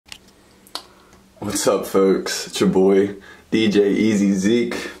What's up, folks? It's your boy DJ Easy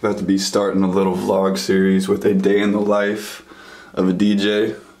Zeke, about to be starting a little vlog series with a day in the life of a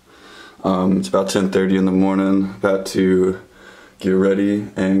DJ. It's about 10:30 in the morning, about to get ready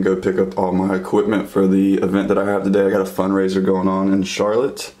and go pick up all my equipment for the event that I have today. I got a fundraiser going on in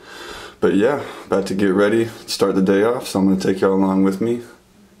Charlotte. But yeah, about to get ready, start the day off, so I'm gonna take y'all along with me.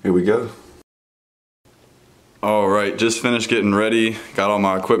 Here we go. Alright, just finished getting ready, got all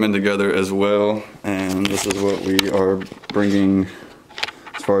my equipment together as well, and this is what we are bringing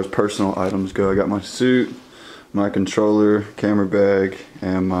as far as personal items go. I got my suit, my controller, camera bag,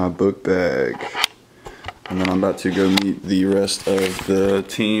 and my book bag. And then I'm about to go meet the rest of the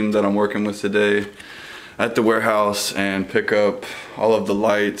team that I'm working with today at the warehouse and pick up all of the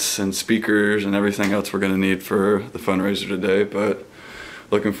lights and speakers and everything else we're gonna need for the fundraiser today. But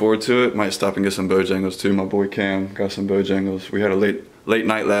looking forward to it. Might stop and get some Bojangles too. My boy Cam got some Bojangles. We had a late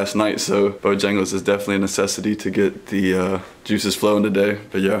night last night, so Bojangles is definitely a necessity to get the juices flowing today.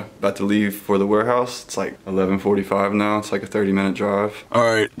 But yeah, about to leave for the warehouse. It's like 11:45 now. It's like a 30-minute drive. All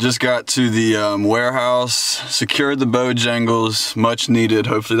right, just got to the warehouse, secured the Bojangles, much needed.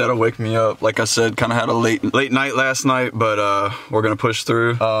 Hopefully that'll wake me up. Like I said, kind of had a late night last night, but we're gonna push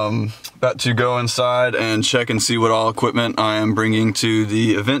through. About to go inside and check and see what all equipment I am bringing to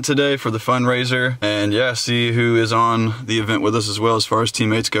the event today for the fundraiser, and yeah, see who is on the event with us as well as far as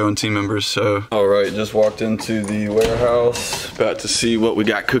teammates go and team members. So all right, just walked into the warehouse, about to see what we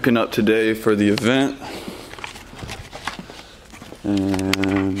got cooking up today for the event.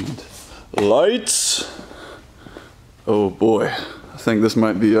 And lights. Oh boy, I think this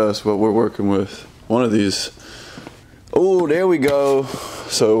might be us, what we're working with. One of these. Oh, there we go.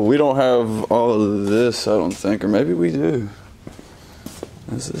 So we don't have all of this, I don't think, or maybe we do.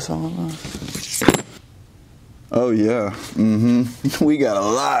 Is this all of us? Oh yeah, we got a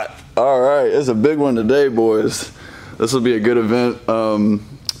lot. All right, it's a big one today, boys. This will be a good event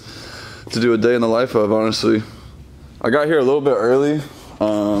to do a day in the life of, honestly. I got here a little bit early.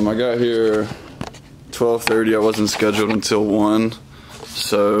 I got here 12:30, I wasn't scheduled until 1.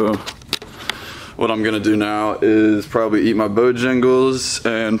 So what I'm gonna do now is probably eat my Bojangles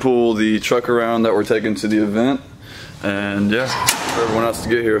and pull the truck around that we're taking to the event. And yeah, for everyone else to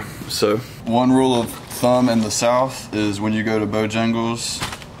get here. So one rule of thumb in the South is when you go to Bojangles,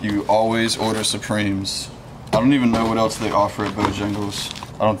 you always order Supremes. I don't even know what else they offer at Bojangles.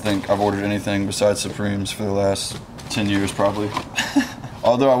 I don't think I've ordered anything besides Supremes for the last 10 years probably.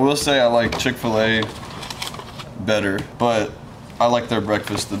 Although I will say I like Chick-fil-A better, but I like their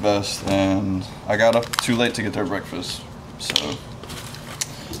breakfast the best, and I got up too late to get their breakfast. So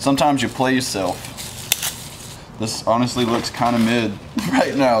sometimes you play yourself. This honestly looks kind of mid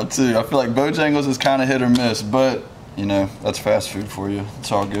right now too. I feel like Bojangles is kind of hit or miss, but you know, that's fast food for you.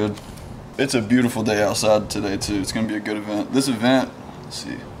 It's all good. It's a beautiful day outside today too. It's gonna be a good event. This event, let's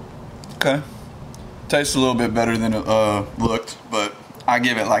see. Okay. Tastes a little bit better than it looked, but I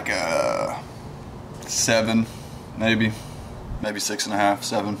give it like a 7, maybe 6.5,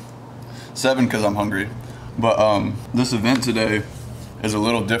 7. 7 because I'm hungry. But this event today is a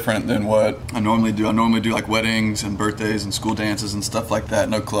little different than what I normally do. I normally do like weddings and birthdays and school dances and stuff like that.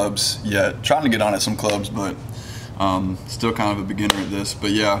 No clubs yet. Trying to get on at some clubs, but still kind of a beginner at this.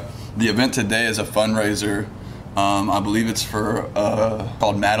 But yeah, the event today is a fundraiser. I believe it's for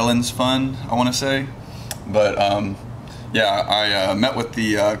called Madelyn's Fund, I want to say. But yeah, I met with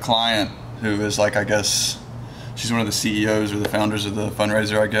the client who is like, I guess, she's one of the CEOs or the founders of the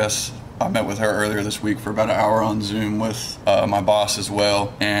fundraiser, I guess. I met with her earlier this week for about an hour on Zoom with my boss as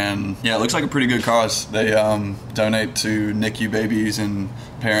well. And yeah, it looks like a pretty good cause. They donate to NICU babies and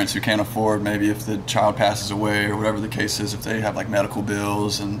parents who can't afford, maybe if the child passes away or whatever the case is, if they have like medical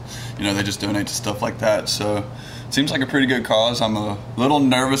bills, and you know, they just donate to stuff like that. So it seems like a pretty good cause. I'm a little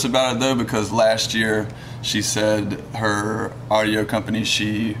nervous about it though, because last year she said her audio company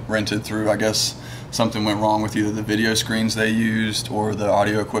she rented through, I guess, something went wrong with either the video screens they used or the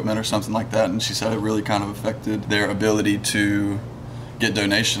audio equipment or something like that, and she said it really kind of affected their ability to get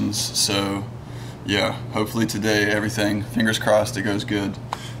donations. So yeah, hopefully today everything, fingers crossed, it goes good,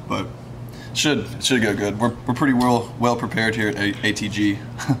 but it should go good. We're pretty well prepared here at ATG.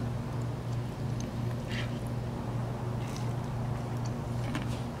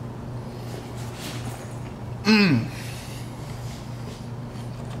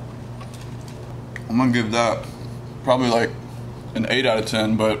 I'm gonna give that probably like an 8 out of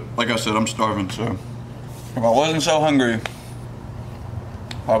 10, but like I said, I'm starving, so if I wasn't so hungry,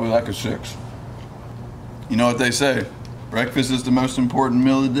 probably like a 6. You know what they say, breakfast is the most important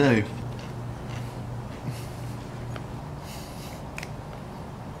meal of the day.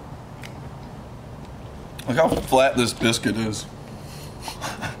 Look how flat this biscuit is.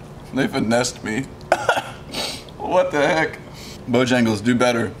 They finessed me. What the heck? Bojangles, do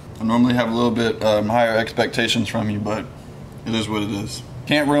better. I normally have a little bit higher expectations from you, but it is what it is.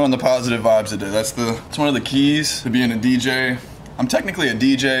 Can't ruin the positive vibes today. That's one of the keys to being a DJ. I'm technically a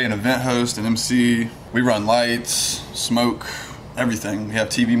DJ, an event host, an MC. We run lights, smoke, everything. We have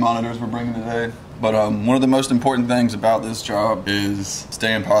TV monitors we're bringing today. But one of the most important things about this job is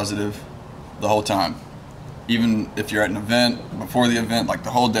staying positive the whole time. Even if you're at an event, before the event, like the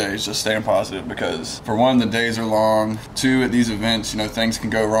whole day is just staying positive, because for one, the days are long. Two, at these events, you know, things can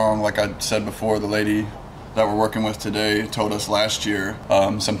go wrong. Like I said before, the lady that we're working with today told us last year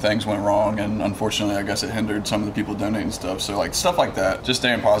some things went wrong, and unfortunately I guess it hindered some of the people donating stuff. So like stuff like that, just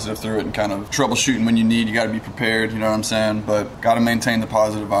staying positive through it and kind of troubleshooting when you need. You got to be prepared, you know what I'm saying, but got to maintain the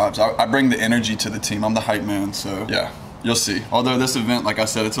positive vibes. I bring the energy to the team. I'm the hype man, so yeah, you'll see. Although this event, like I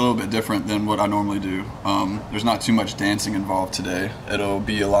said, it's a little bit different than what I normally do. There's not too much dancing involved today. It'll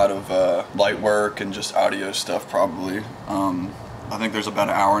be a lot of light work and just audio stuff probably. I think there's about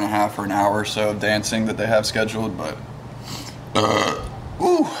an hour and a half or an hour or so of dancing that they have scheduled, but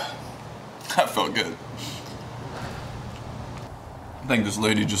ooh, that felt good. I think this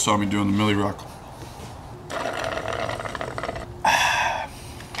lady just saw me doing the Millie Rock.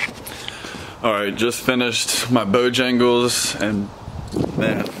 All right, just finished my Bojangles, and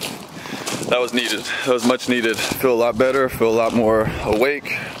man, that was needed. That was much needed. I feel a lot better, I feel a lot more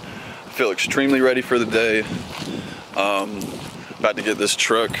awake. I feel extremely ready for the day. About to get this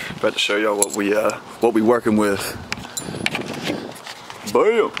truck, about to show y'all what we working with.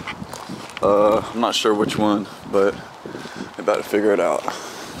 Bam! I'm not sure which one, but I'm about to figure it out.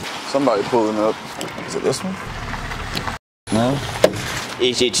 Somebody pulling up. Is it this one? No?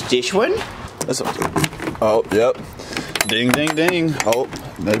 Is it this one? This one. Oh, yep. Ding, ding, ding. Oh,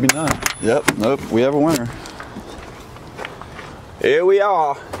 maybe not. Yep, nope, we have a winner. Here we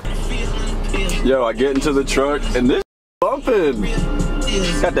are. Yo, I get into the truck, and this bumping.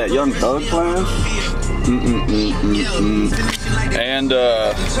 Got that Young Thug playing. And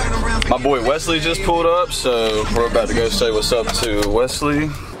my boy Wesley just pulled up, so we're about to go say what's up to Wesley.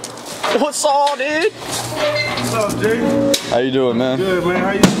 What's up, dude? What's up, Djing? How you doing, man? Good, man.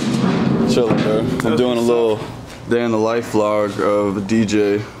 How you? Chilling, bro. I'm doing a little day in the life vlog of a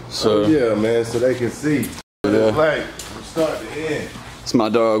DJ. So yeah, man, so they can see. Yeah. Like from start to end. It's my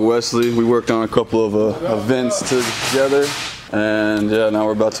dog Wesley. We worked on a couple of events together, and yeah, now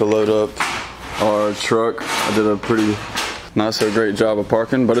we're about to load up our truck. I did a pretty not so great job of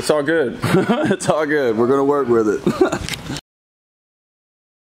parking, but it's all good. It's all good. We're gonna work with it.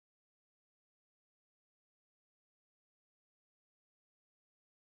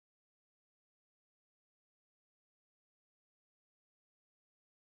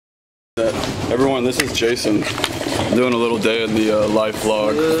 Everyone, this is Jason. I'm doing a little day in the life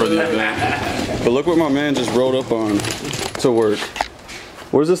vlog for the event. But look what my man just rolled up on to work.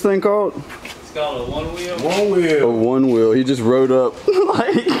 What is this thing called? It's called a one wheel. One wheel. A one wheel. He just rode up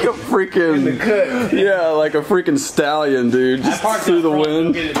like a freaking, in the cut. Yeah, like a freaking stallion, dude. Just through the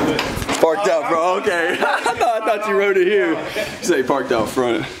wind. Parked out front. Okay. I thought you rode it here. You say parked out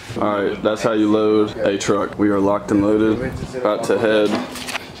front. All right, that's how you load a truck. We are locked and loaded. About to head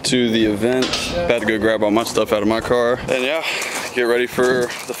to the event. About to go grab all my stuff out of my car. And yeah, get ready for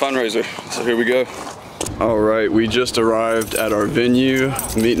the fundraiser. So here we go. All right, we just arrived at our venue,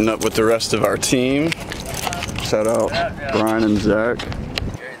 meeting up with the rest of our team. Shout out Brian and Zach.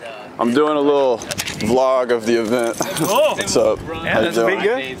 I'm doing a little vlog of the event. What's up? How you doing?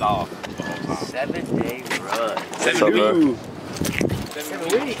 Good? 7-day run. What's up, bro?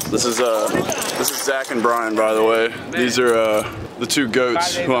 This is Zach and Brian, by the way. These are the two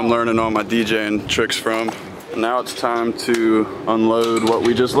goats who I'm learning all my DJing tricks from. Now it's time to unload what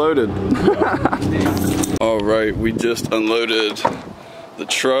we just loaded. All right, we just unloaded the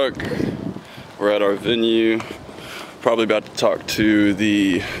truck. We're at our venue. Probably about to talk to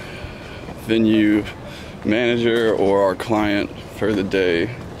the venue manager or our client for the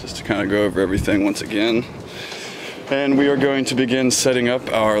day, just to kind of go over everything once again. And we are going to begin setting up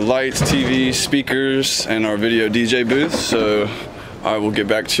our lights, TV, speakers, and our video DJ booth. So I will get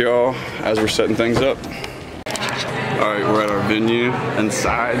back to y'all as we're setting things up. All right, we're at our venue,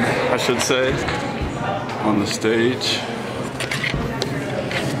 inside, I should say, on the stage.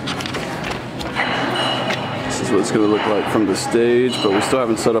 This is what it's gonna look like from the stage, but we still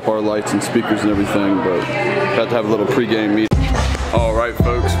haven't set up our lights and speakers and everything, but about to have a little pre-game meeting. All right,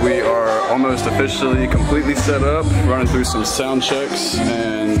 folks, we are almost officially completely set up, running through some sound checks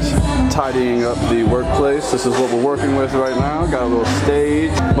and tidying up the workplace. This is what we're working with right now. Got a little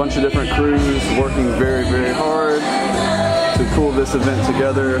stage, a bunch of different crews working very, very hard to pull this event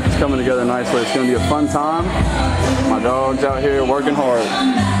together. It's coming together nicely. It's gonna be a fun time. My dog's out here working hard.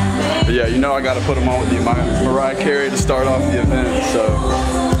 But yeah, you know I gotta put them on with the Mariah Carey to start off the event. So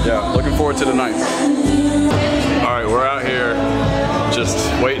yeah, looking forward to the night. All right, we're out here just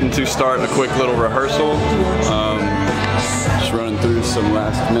waiting to start a quick little rehearsal. Just running through some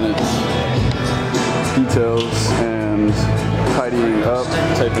last minute details and tidying up,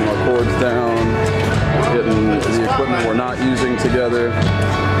 taping our cords down, getting the equipment we're not using together.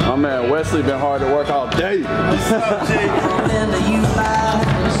 My man Wesley been hard at work all day.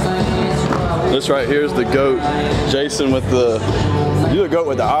 This right here is the GOAT, Jason with you're the GOAT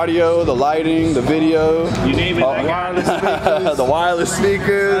with the audio, the lighting, the video. You name it, I got it. The wireless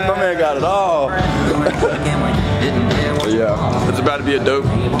speakers. My man got it all. But yeah, it's about to be a dope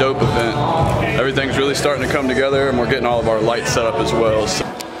event. Everything's really starting to come together, and we're getting all of our lights set up as well. So,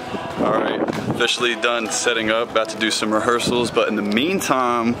 all right, officially done setting up, about to do some rehearsals, but in the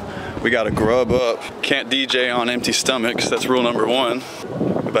meantime, we gotta grub up. Can't DJ on empty stomachs, that's rule number 1.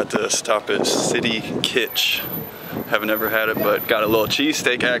 We're about to stop at City Kitch. Haven't ever had it, but got a little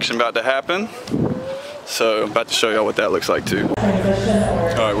cheesesteak action about to happen. So I'm about to show y'all what that looks like too. All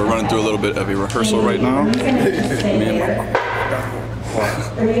right, we're running through a little bit of a rehearsal right now. Are you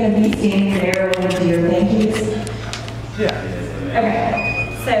going to be standing there when you do your thank yous? Yeah.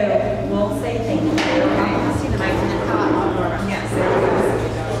 Okay. So we'll say thank you. Okay. See the mic in the top. Yes.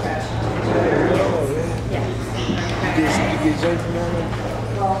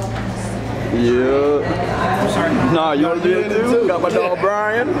 Yeah. Nah, you want to do it too? Got my dog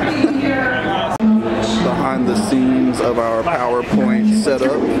Brian. Behind the scenes of our PowerPoint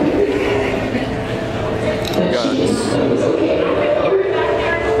setup.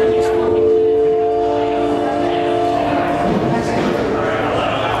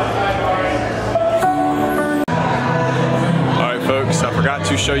 Alright folks, I forgot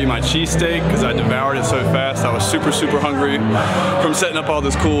to show you my cheesesteak because I devoured it so fast. I was super hungry from setting up all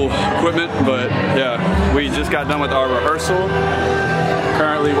this cool equipment, but yeah, we just got done with our rehearsal.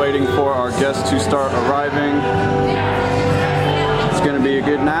 Currently waiting for our guests to start arriving. It's gonna be a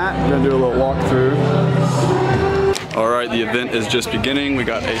good night. We're gonna do a little walkthrough. All right, the event is just beginning. We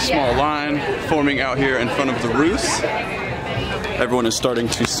got a small line forming out here in front of the Ruth. Everyone is starting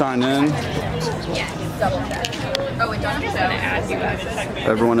to sign in.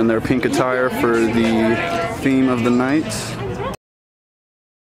 Everyone in their pink attire for the theme of the night.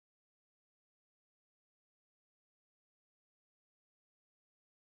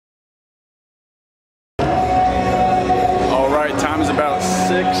 Time is about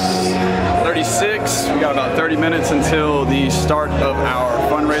 6:36. We got about 30 minutes until the start of our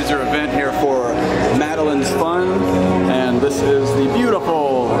fundraiser event here for Madelyn's Fun. And this is the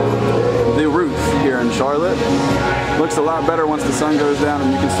beautiful Ruth here in Charlotte. Looks a lot better once the sun goes down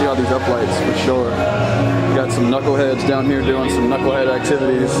and you can see all these uplights for sure. We got some knuckleheads down here doing some knucklehead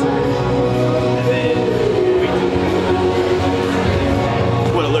activities.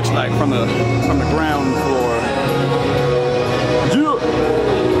 What it looks like from the ground floor.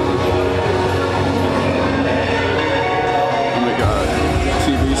 And we got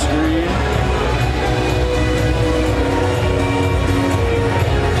TV screen.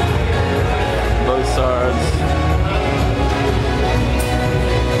 Both sides.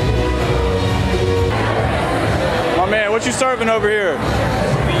 My man, what you serving over here?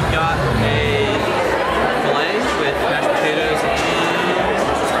 We got a filet with mashed potatoes and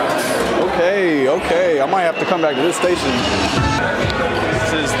Okay. I might have to come back to this station.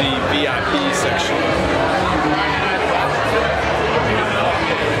 This is the VIP section.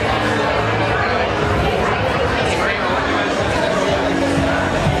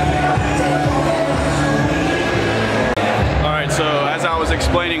 Alright, so as I was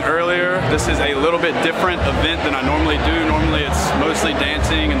explaining earlier, this is a little bit different event than I normally do. Normally it's mostly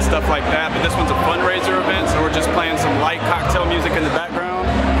dancing and stuff like that, but this one's a fundraiser event, so we're just playing some light cocktail music in the background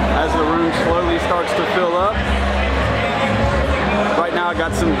as the room slowly starts to fill up. Right now I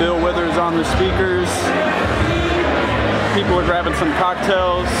got some Bill Withers on the speakers. People are grabbing some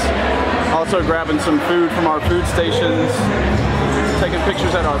cocktails, also grabbing some food from our food stations, taking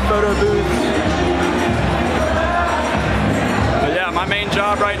pictures at our photo booth. But yeah, my main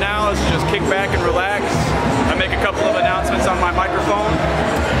job right now is to just kick back and relax. I make a couple of announcements on my microphone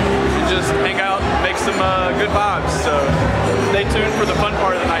and just hang out, make some good vibes. So stay tuned for the fun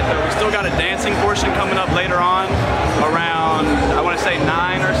part of the night though. We still got a dancing portion coming up later on around, I want to say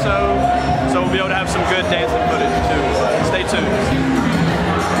 9 or so. So we'll be able to have some good dancing footage too. Stay tuned.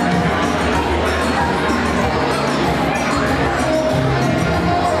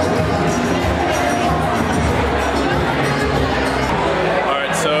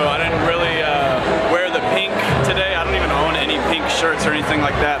 Shirts or anything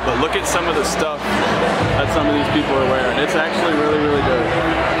like that, but look at some of the stuff that some of these people are wearing. It's actually really, really good.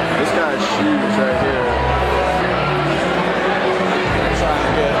 This guy's shoes right here. I'm trying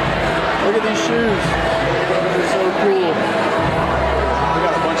to get. Look at these shoes. They're so cool. We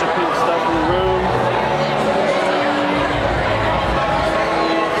got a bunch of pink stuff in the room.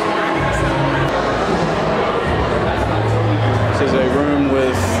 This is a room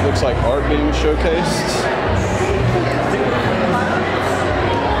with, looks like art being showcased.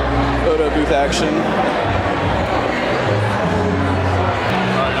 Photo booth action.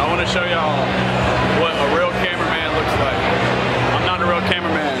 Alright, I want to show y'all what a real cameraman looks like. I'm not a real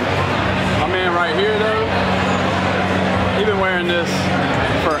cameraman. My man right here though, he's been wearing this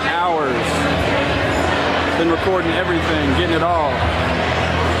for hours. Been recording everything, getting it all.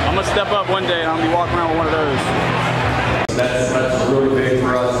 I'm gonna step up one day and I'll be walking around with one of those. That's really big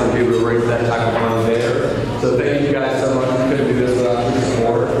for us and be able to raise that type of money there. So thank you guys so much. We couldn't do this without your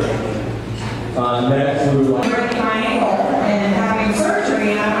support. Next, we would like breaking my ankle and having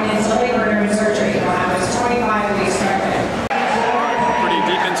surgery, and I went into labor during surgery when I was 25 weeks pregnant. Pretty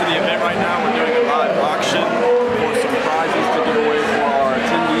deep into the event right now. We're doing a live auction for some prizes to give away for our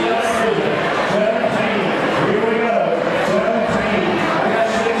attendees.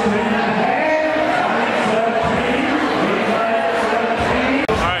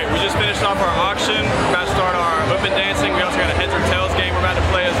 Alright, we just finished off our auction. We're about to start our open dancing. We also got a heads or tails game we're about to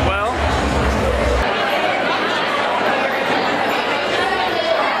play as well.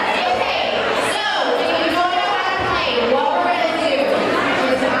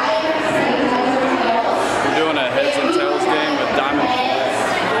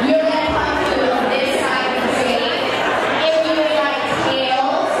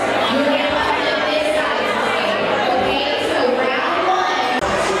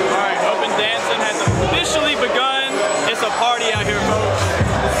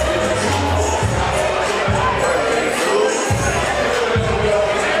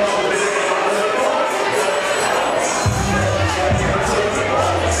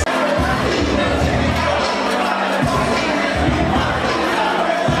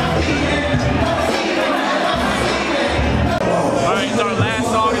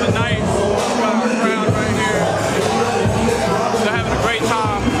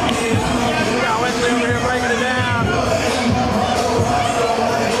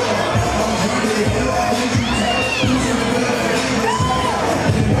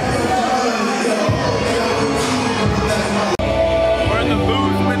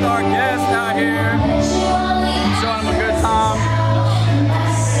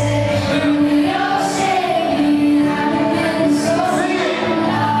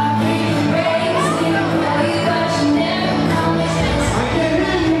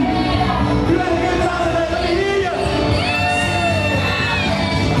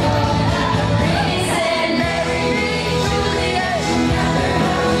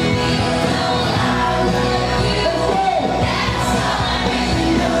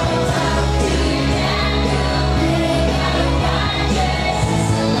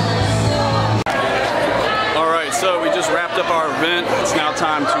 It's now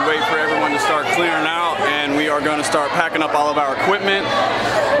time to wait for everyone to start clearing out, and we are going to start packing up all of our equipment,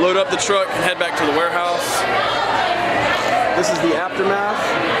 load up the truck, and head back to the warehouse. This is the aftermath.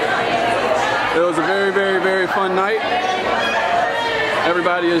 It was a very, very, very fun night.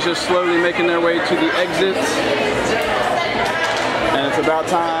 Everybody is just slowly making their way to the exits, and it's about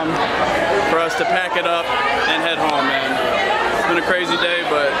time for us to pack it up and head home, man. It's been a crazy day,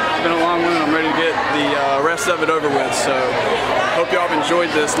 but it's been a long one. I'm ready to get the rest of it over with, so hope y'all have enjoyed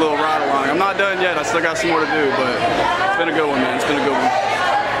this little ride along. I'm not done yet, I still got some more to do, but it's been a good one, man. It's been a good one.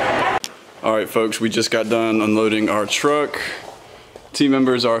 All right, folks, we just got done unloading our truck. Team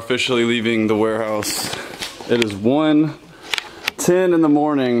members are officially leaving the warehouse. It is 1:10 in the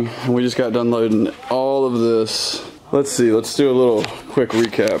morning, and we just got done loading all of this. Let's see, let's do a little quick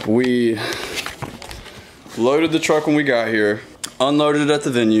recap. We loaded the truck when we got here, unloaded it at the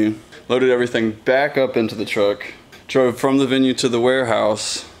venue, loaded everything back up into the truck, drove from the venue to the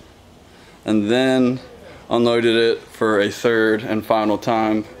warehouse, and then unloaded it for a third and final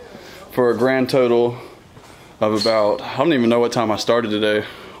time for a grand total of about, I don't even know what time I started today.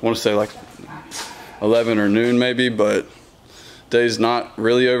 I want to say like 11 or noon maybe, but day's not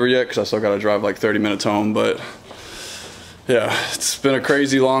really over yet because I still got to drive like 30 minutes home, but yeah, it's been a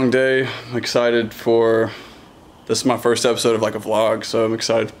crazy long day. I'm excited for, this is my first episode of like a vlog, so I'm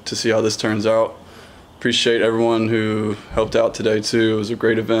excited to see how this turns out. Appreciate everyone who helped out today too. It was a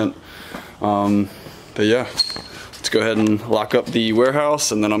great event. But yeah, let's go ahead and lock up the warehouse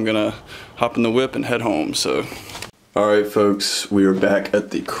and then I'm gonna hop in the whip and head home. So, all right folks, we are back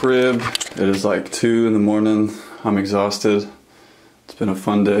at the crib. It is like 2 in the morning. I'm exhausted. It's been a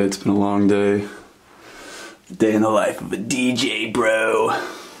fun day, it's been a long day. Day in the life of a DJ, bro.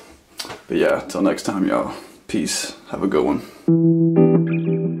 But yeah, till next time, y'all. Peace. Have a good one.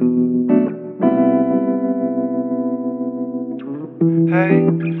 Hey,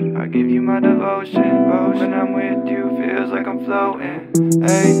 I give you my devotion. When I'm with you, feels like I'm floating.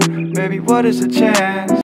 Hey, baby, what is a chance?